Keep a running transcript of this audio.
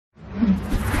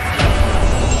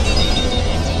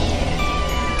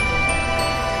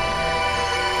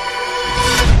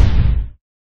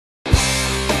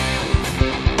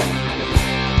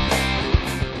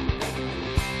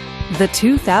the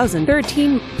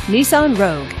 2013 Nissan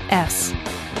Rogue S.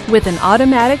 With an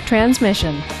automatic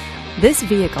transmission, this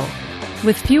vehicle,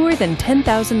 with fewer than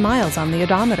 10,000 miles on the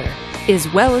odometer, is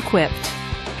well equipped.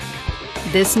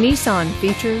 This Nissan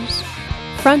features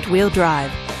front-wheel drive,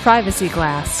 privacy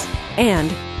glass,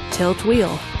 and tilt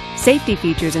wheel. Safety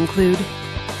features include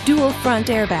dual front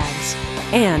airbags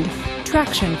and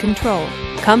traction control.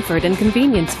 Comfort and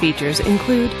convenience features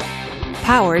include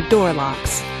power door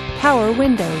locks, power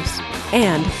windows,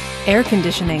 and air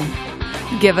conditioning.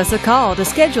 Give us a call to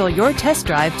schedule your test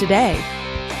drive today.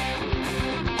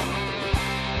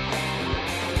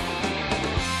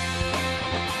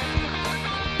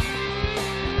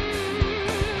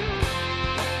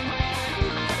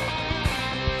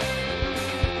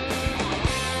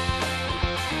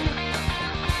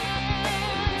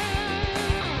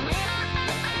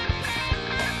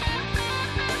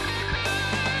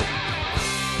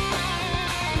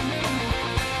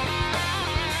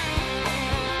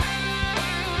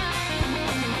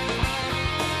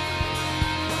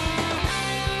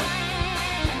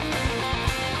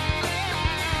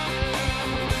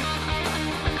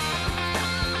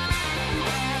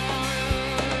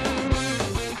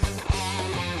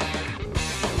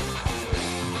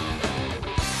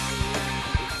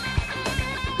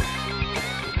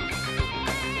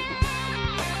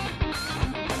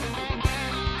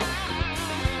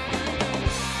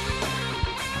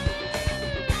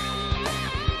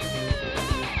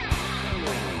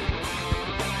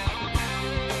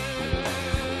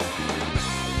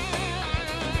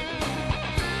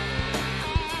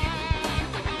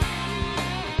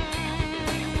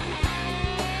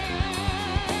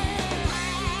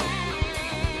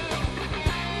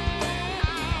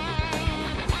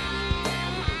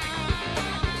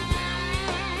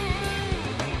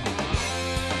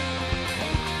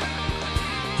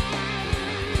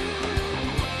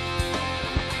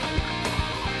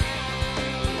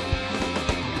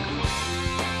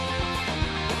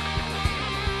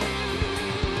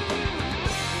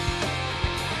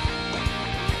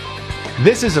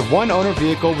 This is a one-owner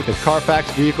vehicle with a Carfax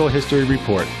Vehicle History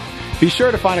Report. Be sure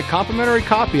to find a complimentary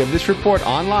copy of this report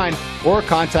online or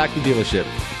contact the dealership.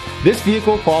 This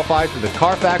vehicle qualifies for the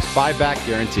Carfax Buyback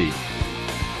Guarantee.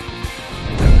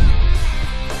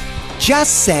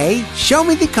 Just say, "Show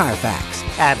me the Carfax"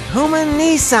 at Hooman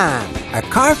Nissan, a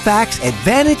Carfax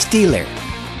Advantage dealer.